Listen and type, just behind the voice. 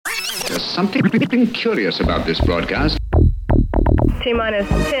There's something curious about this broadcast. T-minus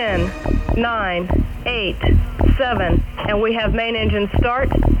 10, 9, 8, 7, and we have main engine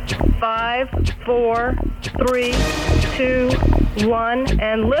start. 5, 4, 3, 2, 1,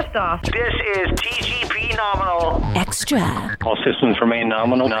 and liftoff. This is TGP nominal. Extra. All systems remain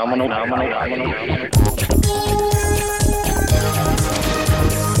nominal.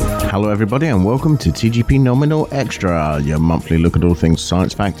 Hello everybody and welcome to TGP Nominal Extra, your monthly look at all things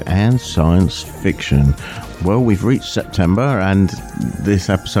science fact and science fiction. Well, we've reached September and this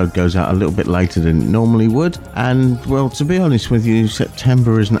episode goes out a little bit later than it normally would. And well, to be honest with you,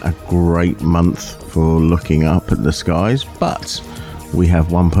 September isn't a great month for looking up at the skies, but we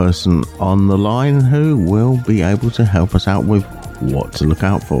have one person on the line who will be able to help us out with what to look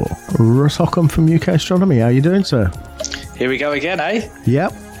out for. Russ Hockham from UK Astronomy, how are you doing, sir? Here we go again, eh?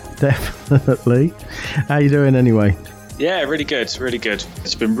 Yep. Definitely. How you doing anyway? Yeah, really good, really good.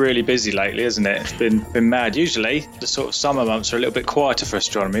 It's been really busy lately, hasn't it? It's been mad. Usually, the sort of summer months are a little bit quieter for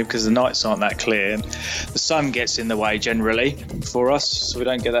astronomy because the nights aren't that clear and the sun gets in the way generally for us, so we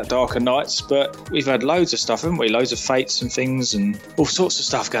don't get that darker nights. But we've had loads of stuff, haven't we? Loads of fates and things and all sorts of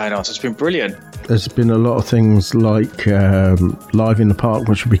stuff going on, so it's been brilliant. There's been a lot of things like Live in the Park,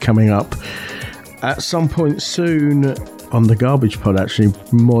 which will be coming up at some point soon on the Garbage Pod, actually,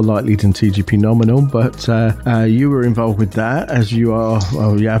 more likely than TGP Nominal, but you were involved with that, as you are,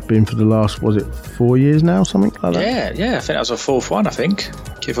 well, you have been for the last, was it 4 years now, something like that? Yeah, I think that was our fourth one, I think,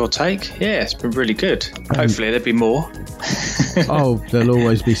 give or take. Yeah, it's been really good. Hopefully there'll be more. Oh, there'll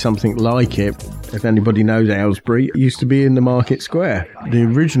always be something like it. If anybody knows Aylesbury, it used to be in the Market Square. The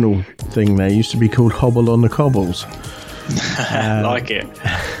original thing there used to be called Hobble on the Cobbles. Like it.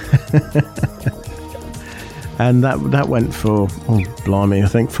 And that went for, I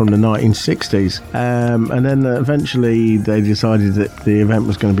think from the 1960s. And then eventually they decided that the event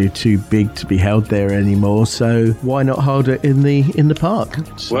was going to be too big to be held there anymore. So why not hold it in the park?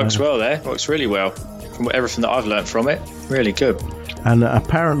 So, works well there. Works really well. From everything that I've learned from it, really good. And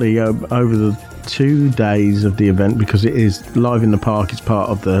apparently over the 2 days of the event, because it is Live in the Park, it's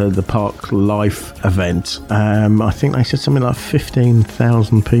part of the Park Life event. I think they said something like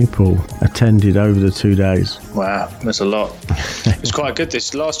 15,000 people attended over the 2 days. Wow, that's a lot. It was quite good.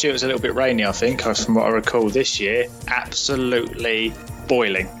 Last year it was a little bit rainy, I think, from what I recall. This year, absolutely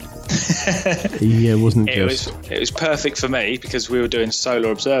boiling. Yeah, it was perfect for me because we were doing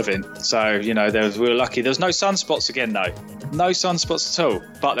solar observing, so we were lucky. There was no sunspots again though, no sunspots at all,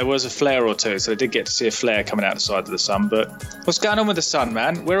 but there was a flare or two, so I did get to see a flare coming out the side of the sun. But what's going on with the sun,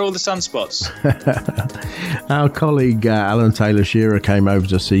 man? Where are all the sunspots? Our colleague Alan Taylor Shearer came over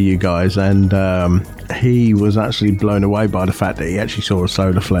to see you guys, and he was actually blown away by the fact that he actually saw a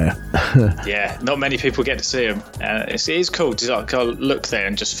solar flare. Yeah, not many people get to see them. It is cool to look there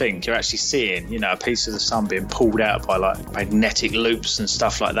and just think you're actually seeing, a piece of the sun being pulled out by like magnetic loops and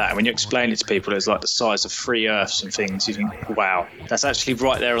stuff like that. And when you explain it to people, it's like the size of 3 Earths and things. You think, wow, that's actually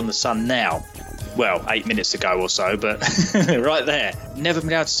right there on the sun now. Well, 8 minutes ago or so, but right there. Never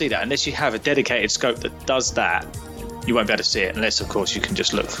been able to see that unless you have a dedicated scope that does that. You won't be able to see it unless, of course, you can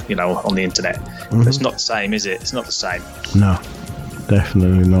just look, on the internet. Mm-hmm. It's not the same, is it? It's not the same. No,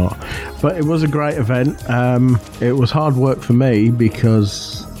 definitely not. But it was a great event. It was hard work for me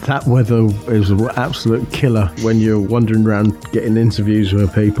because that weather is an absolute killer when you're wandering around getting interviews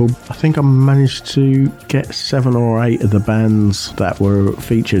with people. I think I managed to get 7 or 8 of the bands that were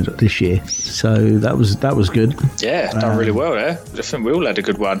featured this year. So that was good. Yeah, done really well there. I think we all had a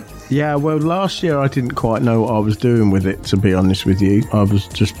good one. Yeah, well, last year I didn't quite know what I was doing with it, to be honest with you. I was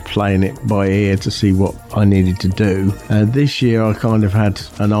just playing it by ear to see what I needed to do. This year I kind of had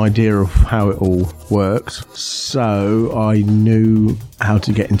an idea of how it all worked. So I knew how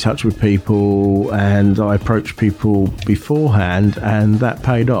to get in touch with people and I approached people beforehand, and that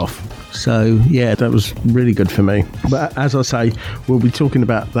paid off. So yeah, that was really good for me. But as I say, we'll be talking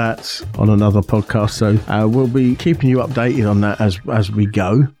about that on another podcast, so we'll be keeping you updated on that as we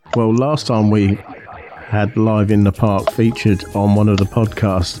go. Well, last time we had Live in the Park featured on one of the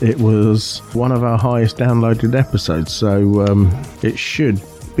podcasts, it was one of our highest downloaded episodes, so it should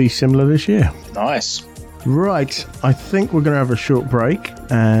be similar this year. Nice. Right, I think we're going to have a short break,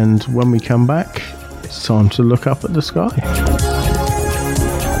 and when we come back, it's time to look up at the sky.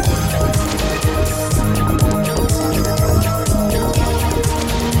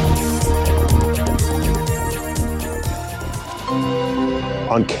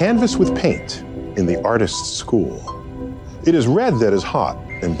 On canvas with paint in the artist's school, it is red that is hot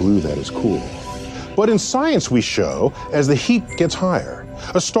and blue that is cool. But in science we show, as the heat gets higher,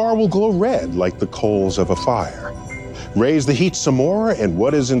 a star will glow red like the coals of a fire. Raise the heat some more, and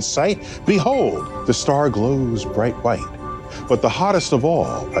what is in sight? Behold, the star glows bright white. But the hottest of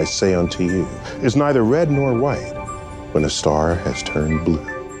all, I say unto you, is neither red nor white, when a star has turned blue.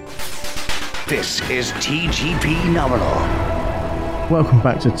 This is TGP Nominal. Welcome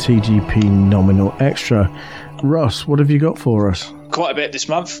back to TGP Nominal Extra. Ross, what have you got for us? Quite a bit this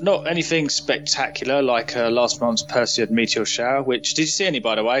month. Not anything spectacular like last month's Perseid meteor shower, which, did you see any,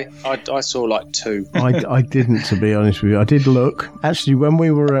 by the way? I saw like 2. I didn't, to be honest with you. I did look. Actually, when we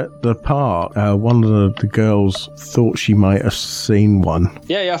were at the park, one of the girls thought she might have seen one.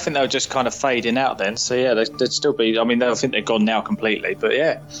 Yeah, I think they were just kind of fading out then. So yeah, they'd still be, I mean, I think they're gone now completely. But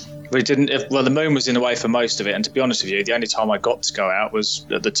yeah, we didn't, well, the moon was in the way for most of it. And to be honest with you, the only time I got to go out was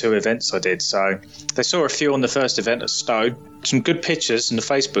at the 2 events I did. So they saw a few on the first event at Stowe. Some good pictures in the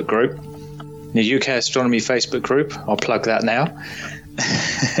Facebook group, the UK Astronomy Facebook group. I'll plug that now.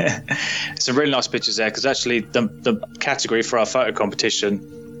 Some really nice pictures there, because actually the category for our photo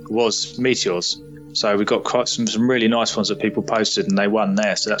competition was meteors. So we got quite some really nice ones that people posted, and they won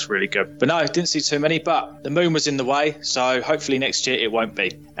there. So that's really good. But no, I didn't see too many, but the moon was in the way. So hopefully next year it won't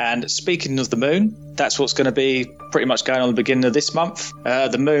be. And speaking of the moon, that's what's going to be pretty much going on at the beginning of this month.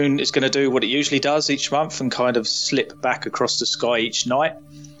 The moon is going to do what it usually does each month and kind of slip back across the sky each night.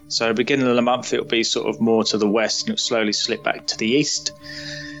 So beginning of the month, it'll be sort of more to the west, and it'll slowly slip back to the east.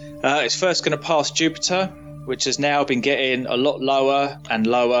 It's first going to pass Jupiter, which has now been getting a lot lower and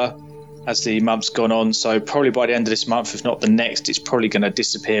lower as the month's gone on. So probably by the end of this month, if not the next, it's probably going to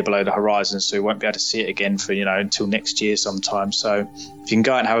disappear below the horizon, so we won't be able to see it again for, until next year sometime. So if you can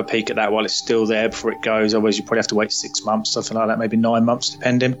go out and have a peek at that while it's still there before it goes, otherwise you probably have to wait 6 months, something like that, maybe 9 months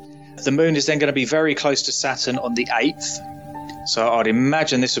depending. The moon is then going to be very close to Saturn on the 8th. So I'd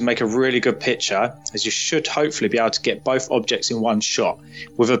imagine this would make a really good picture, as you should hopefully be able to get both objects in one shot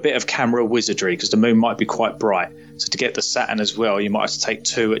with a bit of camera wizardry, because the moon might be quite bright. So to get the Saturn as well, you might have to take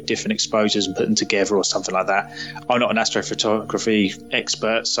 2 at different exposures and put them together or something like that. I'm not an astrophotography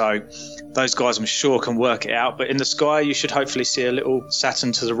expert, so those guys I'm sure can work it out. But in the sky, you should hopefully see a little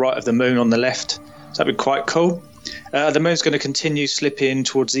Saturn to the right of the moon on the left. So that'd be quite cool. The moon's going to continue slipping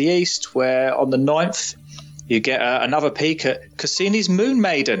towards the east, where on the 9th, you get another peek at Cassini's Moon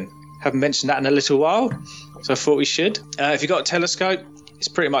Maiden. Haven't mentioned that in a little while, so I thought we should. If you've got a telescope, it's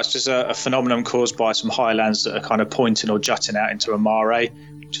pretty much just a phenomenon caused by some highlands that are kind of pointing or jutting out into a mare,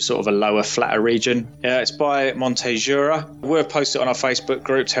 which is sort of a lower, flatter region. It's by Monte Jura. We'll post it on our Facebook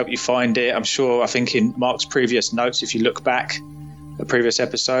group to help you find it. I'm sure, I think in Mark's previous notes, if you look back at previous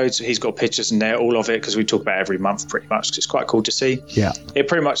episodes, he's got pictures in there, all of it, because we talk about it every month pretty much, because it's quite cool to see. Yeah. It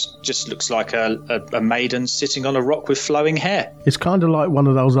pretty much just looks like a maiden sitting on a rock with flowing hair. It's kind of like one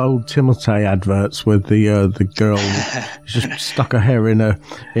of those old Timotei adverts with the girl just stuck her hair in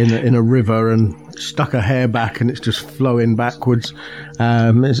a river and stuck her hair back, and it's just flowing backwards.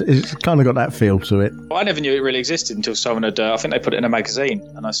 It's kind of got that feel to it. Well, I never knew it really existed until someone had, I think they put it in a magazine,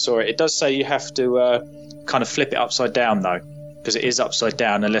 and I saw it. It does say you have to kind of flip it upside down, though, because it is upside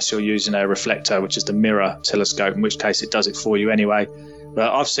down unless you're using a reflector, which is the mirror telescope, in which case it does it for you anyway.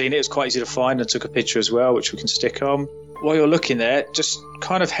 But I've seen it. It's quite easy to find. I took a picture as well, which we can stick on. While you're looking there, just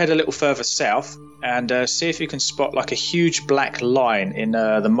kind of head a little further south and see if you can spot like a huge black line in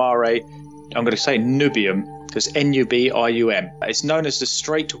the Mare. I'm going to say Nubium, because Nubium. It's known as the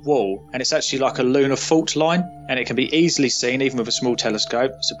Straight Wall, and it's actually like a lunar fault line, and it can be easily seen even with a small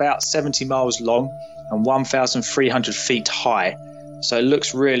telescope. It's about 70 miles long and 1,300 feet high. So it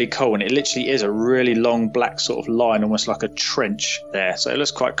looks really cool, and it literally is a really long black sort of line, almost like a trench there. So it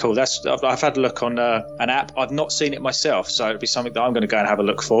looks quite cool. I've had a look on an app. I've not seen it myself, so it'll be something that I'm going to go and have a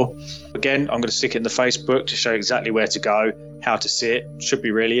look for. Again, I'm going to stick it in the Facebook to show you exactly where to go, how to see it. Should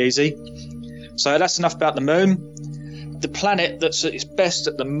be really easy. So that's enough about the moon. The planet that's at its best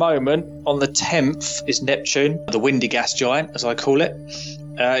at the moment on the 10th is Neptune, the windy gas giant, as I call it.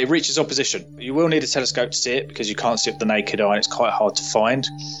 It reaches opposition. You will need a telescope to see it, because you can't see it with the naked eye, and it's quite hard to find.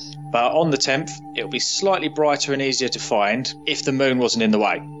 But on the 10th, it'll be slightly brighter and easier to find if the moon wasn't in the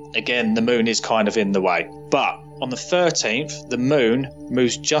way. Again, the moon is kind of in the way. But on the 13th, the moon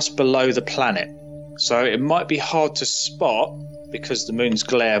moves just below the planet. So it might be hard to spot, because the moon's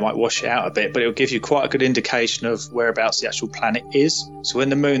glare might wash it out a bit, but it'll give you quite a good indication of whereabouts the actual planet is. So when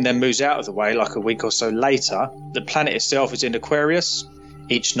the moon then moves out of the way, like a week or so later, the planet itself is in Aquarius.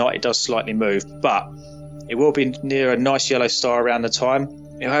 Each night it does slightly move, but it will be near a nice yellow star around the time.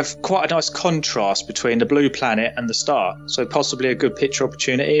 It'll have quite a nice contrast between the blue planet and the star, so possibly a good picture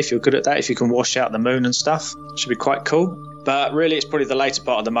opportunity if you're good at that, if you can wash out the moon and stuff. Should be quite cool. But really, it's probably the later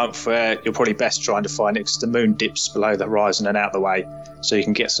part of the month where you're probably best trying to find it, because the moon dips below the horizon and out the way, so you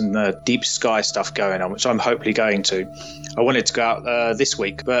can get some deep sky stuff going on, which I'm hopefully going to. I wanted to go out this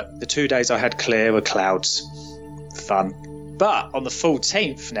week, but the 2 days I had clear were clouds. Fun. But on the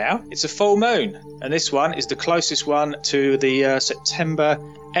 14th now, it's a full moon, and this one is the closest one to the September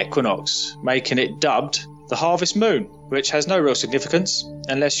equinox, making it dubbed the harvest moon, which has no real significance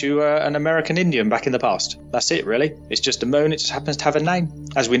unless you were an American Indian back in the past. That's it, really. It's just a moon. It just happens to have a name.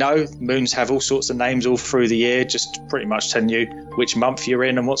 As we know, moons have all sorts of names all through the year, just pretty much telling you which month you're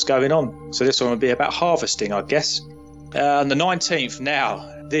in and what's going on. So this one will be about harvesting, I guess. On the 19th, now,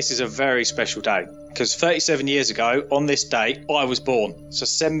 this is a very special day, because 37 years ago, on this date, I was born. So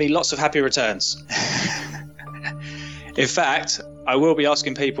send me lots of happy returns. In fact, I will be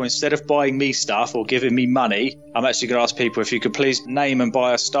asking people, instead of buying me stuff or giving me money, I'm actually going to ask people if you could please name and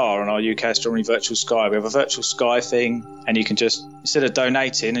buy a star on our UK Astronomy Virtual Sky. We have a Virtual Sky thing, and you can just, instead of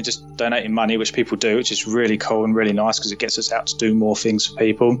donating and just donating money, which people do, which is really cool and really nice because it gets us out to do more things for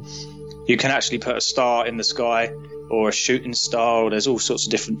people, you can actually put a star in the sky or a shooting star. There's all sorts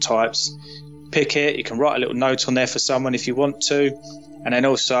of different types. Pick it. You can write a little note on there for someone if you want to. And then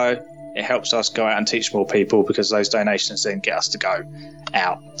also, it helps us go out and teach more people, because those donations then get us to go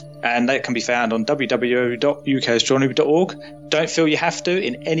out. And that can be found on www.ukastronomy.org. Don't feel you have to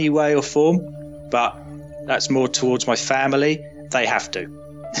in any way or form, but that's more towards my family. They have to.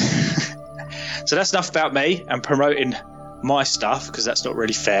 So that's enough about me and promoting my stuff, because that's not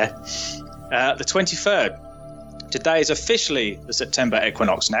really fair. The 23rd. Today is officially the September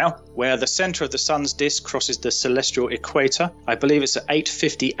equinox now, where the centre of the sun's disk crosses the celestial equator. I believe it's at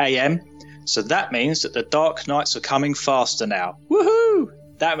 8:50 a.m. So that means that the dark nights are coming faster now. Woohoo!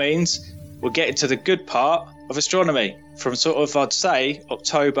 That means we're getting to the good part of astronomy, from sort of, I'd say,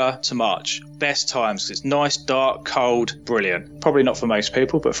 October to March. Best times, because it's nice, dark, cold, brilliant. Probably not for most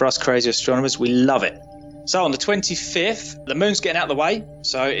people, but for us crazy astronomers, we love it. So on the 25th, the moon's getting out of the way,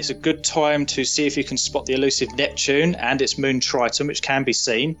 so it's a good time to see if you can spot the elusive Neptune and its moon Triton, which can be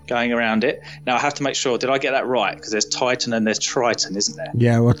seen going around it. Now, I have to make sure, did I get that right? Because there's Titan and there's Triton, isn't there?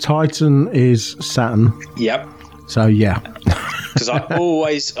 Yeah, well, Titan is Saturn. Yep. So, yeah. Because I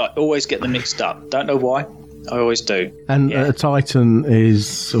always get them mixed up. Don't know why. I always do. And Titan is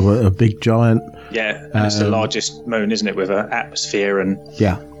sort of a big giant. Yeah, and it's the largest moon, isn't it, with an atmosphere and...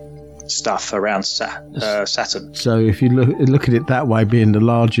 Yeah. Stuff around Saturn. So if you look at it that way, being the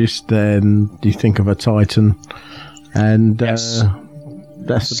largest, then you think of a Titan, and yes.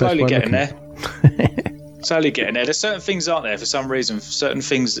 That's the slowly best way getting there. Slowly getting there. There's certain things, aren't there, for some reason, certain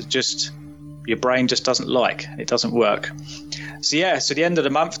things that just your brain just doesn't like. It doesn't work. So the end of the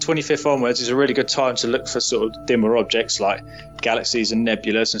month, 25th onwards, is a really good time to look for sort of dimmer objects like galaxies and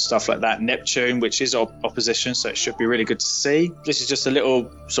nebulas and stuff like that. Neptune, which is opposition, so it should be really good to see. This is just a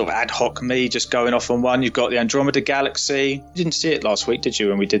little sort of ad hoc me just going off on one. You've got the Andromeda Galaxy. You didn't see it last week, did you,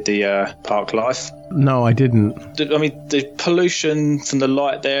 when we did the Park Life? No, I didn't. I mean, the pollution from the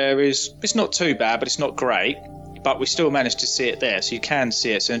light there it's not too bad, but it's not great. But we still managed to see it there, so you can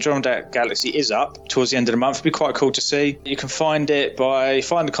see it. So Andromeda Galaxy is up towards the end of the month. It'll be quite cool to see. You can find it by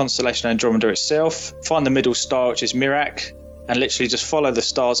find the constellation Andromeda itself, find the middle star, which is Merak, and literally just follow the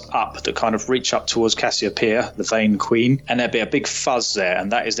stars up that kind of reach up towards Cassiopeia, the Vane Queen, and there'll be a big fuzz there,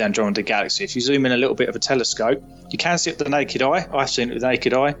 and that is the Andromeda Galaxy. If you zoom in a little bit of a telescope, you can see it with the naked eye. I've seen it with the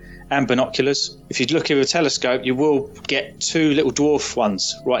naked eye and binoculars. If you look with a telescope, you will get two little dwarf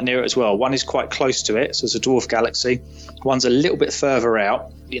ones right near it as well. One is quite close to it, so it's a dwarf galaxy. One's a little bit further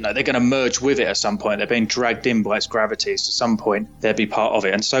out. You know, they're going to merge with it at some point. They're being dragged in by its gravity, so at some point they'll be part of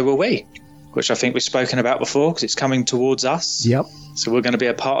it, and so will we, which I think we've spoken about before because it's coming towards us. Yep. So we're going to be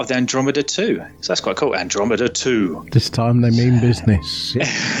a part of the Andromeda 2. So that's quite cool. Andromeda 2. This time they mean business. Yep.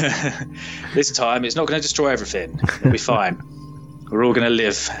 This time it's not going to destroy everything. It'll be fine. We're all going to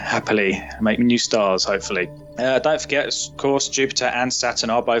live happily and make new stars, hopefully. Don't forget, of course, Jupiter and Saturn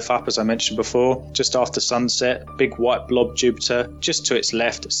are both up, as I mentioned before, just after sunset. Big white blob Jupiter. Just to its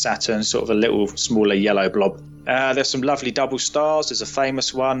left, Saturn, sort of a little smaller yellow blob. There's some lovely double stars. There's a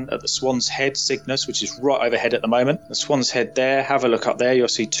famous one at the Swan's Head, Cygnus, which is right overhead at the moment. The Swan's Head there, have a look up there. You'll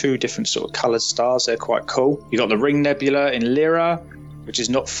see two different sort of coloured stars. They're quite cool. You've got the Ring Nebula in Lyra, which is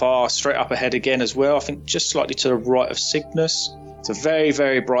not far, straight up ahead again as well. I think just slightly to the right of Cygnus. It's a very,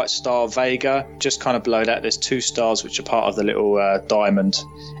 very bright star, Vega. Just kind of below that, there's two stars which are part of the little diamond.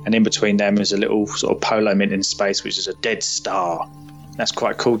 And in between them is a little sort of polo mint in space, which is a dead star. That's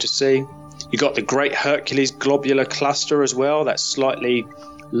quite cool to see. You've got the Great Hercules Globular Cluster as well. That's slightly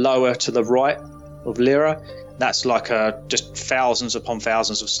lower to the right of Lyra. That's like just thousands upon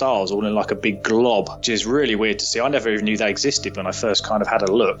thousands of stars all in like a big glob, which is really weird to see. I never even knew they existed when I first kind of had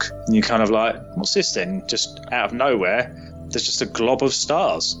a look. And you kind of like, what's this then? Just out of nowhere, there's just a glob of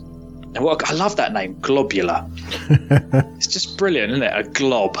stars. And I love that name, globular. It's just brilliant, isn't it? A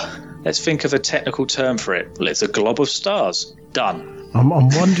glob. Let's think of a technical term for it. Well, it's a glob of stars. Done. I'm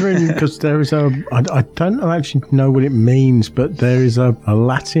wondering, because there is I don't actually know what it means, but there is a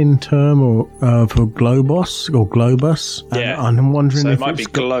Latin term for globos or globus. Yeah. And I'm wondering so if it might be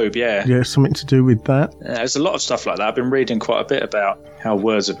globe, yeah. Yeah, something to do with that. There's a lot of stuff like that. I've been reading quite a bit about how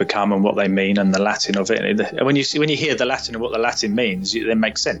words have become and what they mean and the Latin of it. And when you hear the Latin and what the Latin means, it then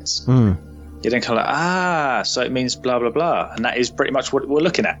makes sense. You then kind of like, so it means blah, blah, blah. And that is pretty much what we're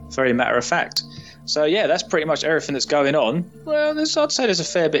looking at. Very matter of fact. So, yeah, that's pretty much everything that's going on. Well, I'd say there's a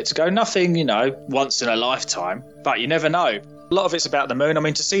fair bit to go. Nothing, once in a lifetime. But you never know. A lot of it's about the moon. I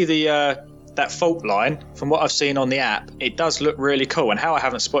mean, to see that fault line, from what I've seen on the app, it does look really cool. And how I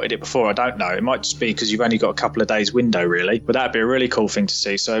haven't spotted it before, I don't know. It might just be because you've only got a couple of days window, really. But that'd be a really cool thing to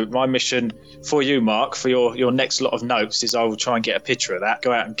see. So my mission for you, Mark, for your next lot of notes is I will try and get a picture of that,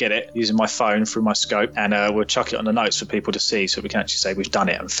 go out and get it using my phone through my scope, and we'll chuck it on the notes for people to see so we can actually say we've done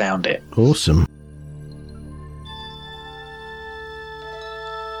it and found it. Awesome.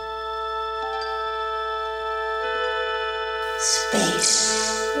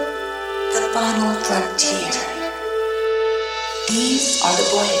 Space, the final frontier. These are the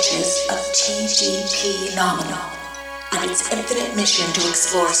voyages of TGP Nominal and its infinite mission to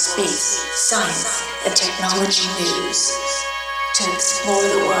explore space, science, and technology news. To explore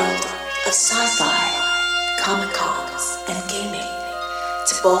the world of sci-fi, comic-cons, and gaming.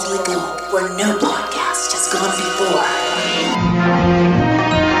 To boldly go where no podcast has gone before.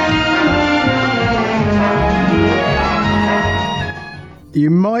 You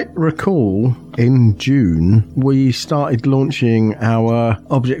might recall in June we started launching our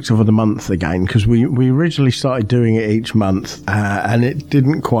Object of the Month again, because we originally started doing it each month and it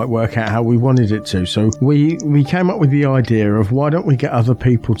didn't quite work out how we wanted it to. So we came up with the idea of why don't we get other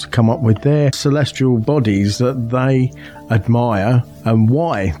people to come up with their celestial bodies that they admire and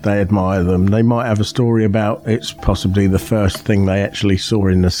why they admire them. They might have a story about it's possibly the first thing they actually saw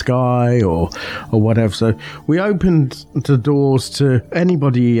in the sky or whatever. So we opened the doors to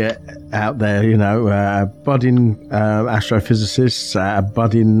anybody out there, budding astrophysicists,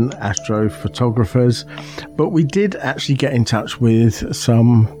 budding astrophotographers. But we did actually get in touch with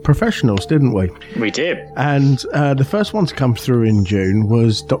some professionals, didn't we? We did. And the first one to come through in June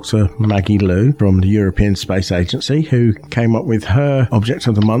was Dr. Maggie Lu from the European Space Agency, who came up with her Object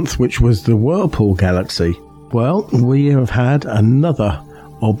of the Month, which was the Whirlpool Galaxy. Well, we have had another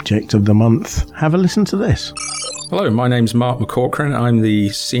Object of the Month. Have a listen to this. Hello, my name's Mark McCaughrean. I'm the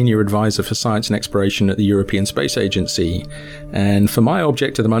Senior Advisor for Science and Exploration at the European Space Agency. And for my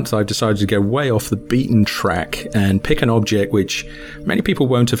Object of the Month, I've decided to go way off the beaten track and pick an object which many people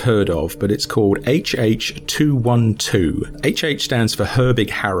won't have heard of, but it's called HH212. HH stands for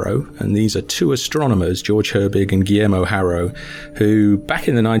Herbig-Haro, and these are two astronomers, George Herbig and Guillermo Haro, who back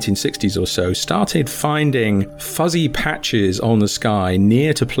in the 1960s or so started finding fuzzy patches on the sky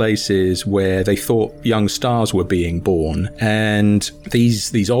near to places where they thought young stars were being born, and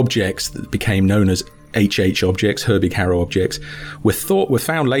these objects that became known as HH objects, Herbig-Haro objects, were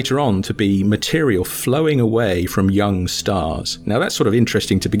found later on to be material flowing away from young stars. Now that's sort of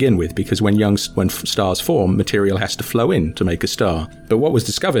interesting to begin with, because when stars form, material has to flow in to make a star. But what was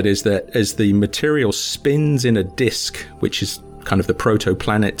discovered is that as the material spins in a disk, which is kind of the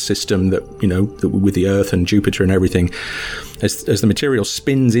protoplanet system that, with the Earth and Jupiter and everything, as the material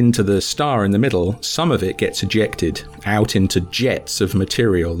spins into the star in the middle, some of it gets ejected out into jets of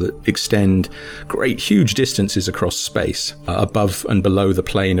material that extend great huge distances across space, above and below the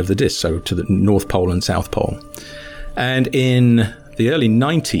plane of the disk, so to the North Pole and South Pole. And in the early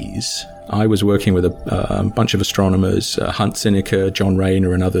 90s, I was working with a bunch of astronomers, Hunt Sineker, John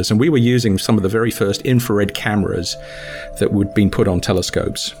Rayner and others, and we were using some of the very first infrared cameras that would been put on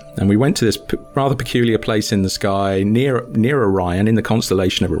telescopes. And we went to this rather peculiar place in the sky near Orion, in the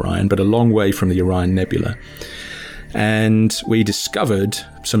constellation of Orion, but a long way from the Orion Nebula. And we discovered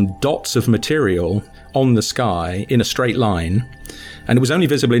some dots of material on the sky in a straight line, and it was only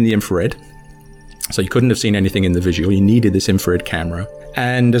visible in the infrared. So you couldn't have seen anything in the visual. You needed this infrared camera.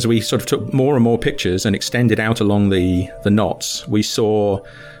 And as we sort of took more and more pictures and extended out along the knots, we saw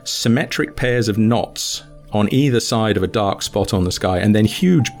symmetric pairs of knots on either side of a dark spot on the sky, and then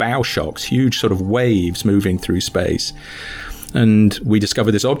huge bow shocks, huge sort of waves moving through space. and we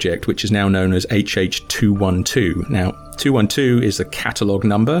discovered this object, which is now known as HH212. Now, 212 is the catalogue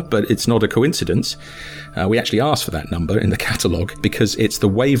number, but it's not a coincidence. We actually asked for that number in the catalogue because it's the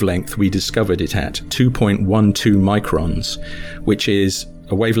wavelength we discovered it at, 2.12 microns, which is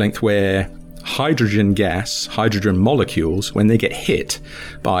a wavelength where hydrogen gas, hydrogen molecules, when they get hit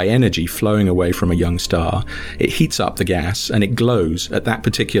by energy flowing away from a young star, it heats up the gas and it glows at that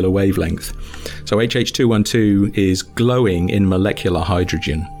particular wavelength. So HH212 is glowing in molecular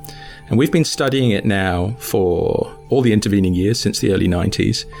hydrogen. And we've been studying it now for all the intervening years since the early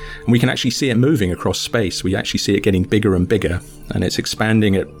 90s. And we can actually see it moving across space. We actually see it getting bigger and bigger. And it's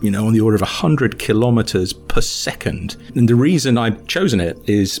expanding at, on the order of 100 kilometers per second. And the reason I've chosen it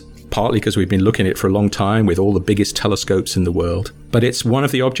is partly because we've been looking at it for a long time with all the biggest telescopes in the world. But it's one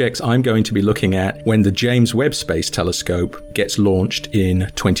of the objects I'm going to be looking at when the James Webb Space Telescope gets launched in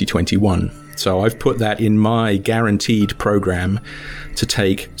 2021. So I've put that in my guaranteed program to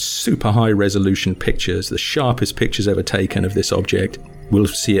take super high resolution pictures, the sharpest pictures ever taken of this object. We'll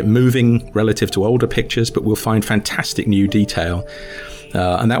see it moving relative to older pictures, but we'll find fantastic new detail.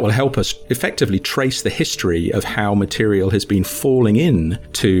 And that will help us effectively trace the history of how material has been falling in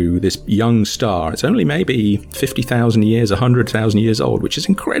to this young star. It's only maybe 50,000 years, 100,000 years old, which is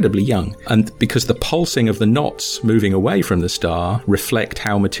incredibly young. And because the pulsing of the knots moving away from the star reflect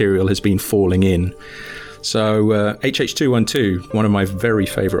how material has been falling in. So HH212, one of my very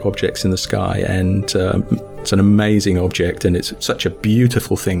favorite objects in the sky, and it's an amazing object, and it's such a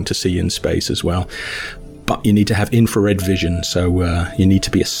beautiful thing to see in space as well. But you need to have infrared vision, so you need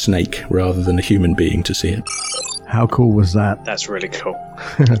to be a snake rather than a human being to see it. How cool was that? That's really cool.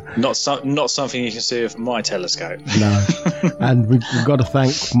 Not something you can see with my telescope. No. And we've got to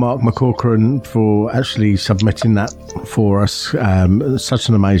thank Mark McCaughrean for actually submitting that for us. Such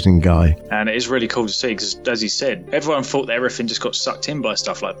an amazing guy. And it is really cool to see because, as he said, everyone thought that everything just got sucked in by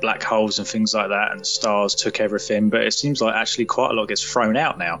stuff like black holes and things like that, and the stars took everything. But it seems like actually quite a lot gets thrown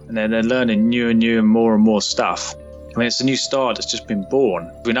out now. And then they're learning new and more stuff. I mean, it's a new star that's just been born.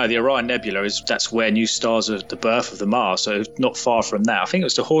 We know the Orion Nebula that's where new stars are the birth of the Mars, so not far from that. I think it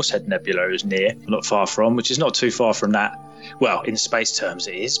was the Horsehead Nebula is near, not far from, which is not too far from that. Well, in space terms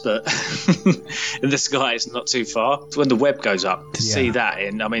it is, but in the sky it's not too far. It's when the Webb goes up to see that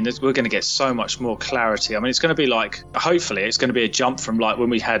in. I mean, we're going to get so much more clarity. I mean, it's going to be like, hopefully it's going to be a jump from like when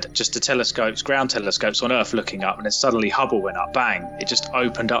we had just the telescopes, ground telescopes on Earth looking up, and then suddenly Hubble went up, bang. It just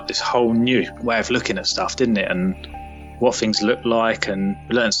opened up this whole new way of looking at stuff, didn't it? And what things look like, and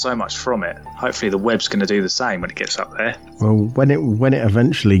we learned so much from it. Hopefully the Webb's going to do the same when it gets up there. Well, when it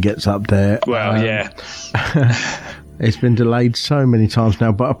eventually gets up there... Well, yeah. It's been delayed so many times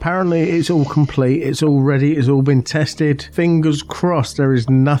now, but apparently it's all complete. It's all ready. It's all been tested. Fingers crossed there is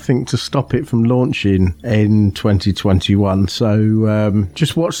nothing to stop it from launching in 2021. So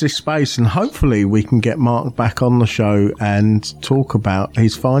just watch this space, and hopefully we can get Mark back on the show and talk about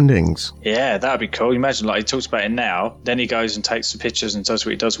his findings. Yeah, that would be cool. Imagine, like, he talks about it now, then he goes and takes the pictures and does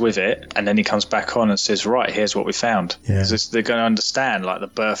what he does with it, and then he comes back on and says, right, here's what we found. Yeah. Because they're going to understand, like, the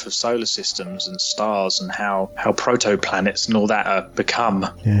birth of solar systems and stars and how protoplanets and all that are become.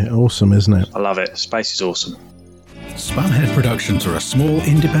 Yeah, awesome, isn't it? I love it. Space is awesome. Spamhead Productions are a small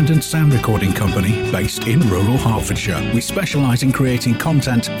independent sound recording company based in rural Hertfordshire. We specialise in creating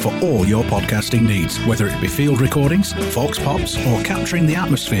content for all your podcasting needs, whether it be field recordings, vox pops, or capturing the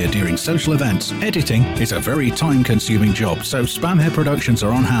atmosphere during social events. Editing is a very time-consuming job, so Spamhead Productions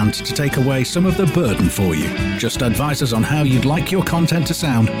are on hand to take away some of the burden for you. Just advise us on how you'd like your content to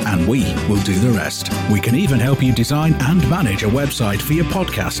sound, and we will do the rest. We can even help you design and manage a website for your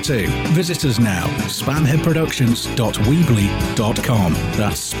podcast too. Visit us now, spamheadproductions.weebly.com.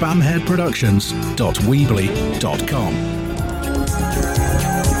 That's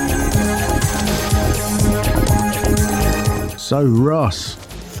spamheadproductions.weebly.com. So, Ross,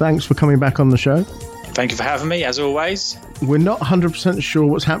 thanks for coming back on the show. Thank you for having me, as always. We're not 100% sure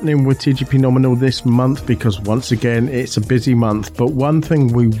what's happening with TGP Nominal this month because, once again, it's a busy month. But one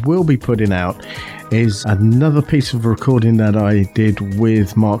thing we will be putting out is another piece of recording that I did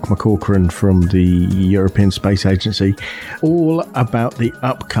with Mark McCaughrean from the European Space Agency, all about the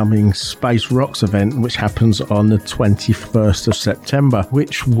upcoming Space Rocks event, which happens on the 21st of September,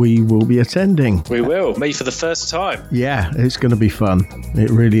 which we will be attending. We will. Me for the first time. Yeah, it's going to be fun. It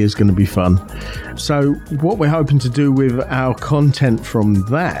really is going to be fun. So what we're hoping to do with our content from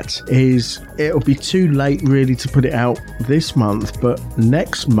that is it'll be too late really to put it out this month, but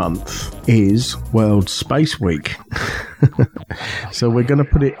next month is when World Space Week. So we're going to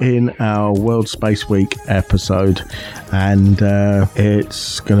put it in our World Space Week episode, and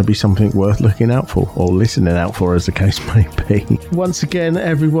it's going to be something worth looking out for, or listening out for, as the case may be. Once again,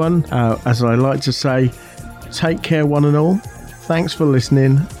 everyone, as I like to say, take care one and all. Thanks for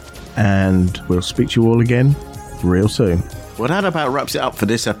listening, and we'll speak to you all again real soon. Well, that about wraps it up for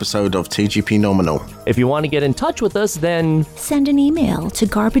this episode of TGP Nominal. If you want to get in touch with us, then send an email to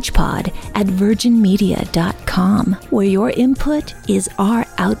garbagepod@virginmedia.com, where your input is our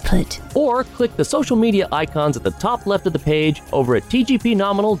output. Or click the social media icons at the top left of the page over at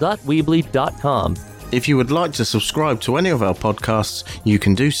tgpnominal.weebly.com. If you would like to subscribe to any of our podcasts, you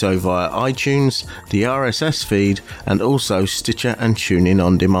can do so via iTunes, the RSS feed, and also Stitcher and TuneIn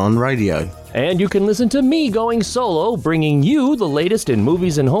On Demand Radio. And you can listen to me going solo, bringing you the latest in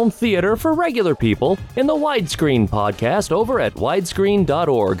movies and home theater for regular people in the Widescreen podcast over at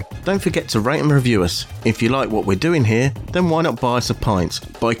widescreen.org. Don't forget to rate and review us. If you like what we're doing here, then why not buy us a pint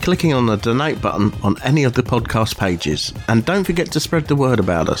by clicking on the donate button on any of the podcast pages. And don't forget to spread the word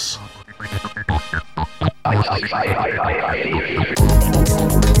about us.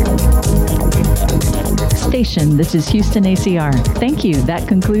 Station, this is Houston ACR. Thank you. That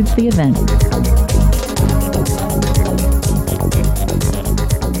concludes the event.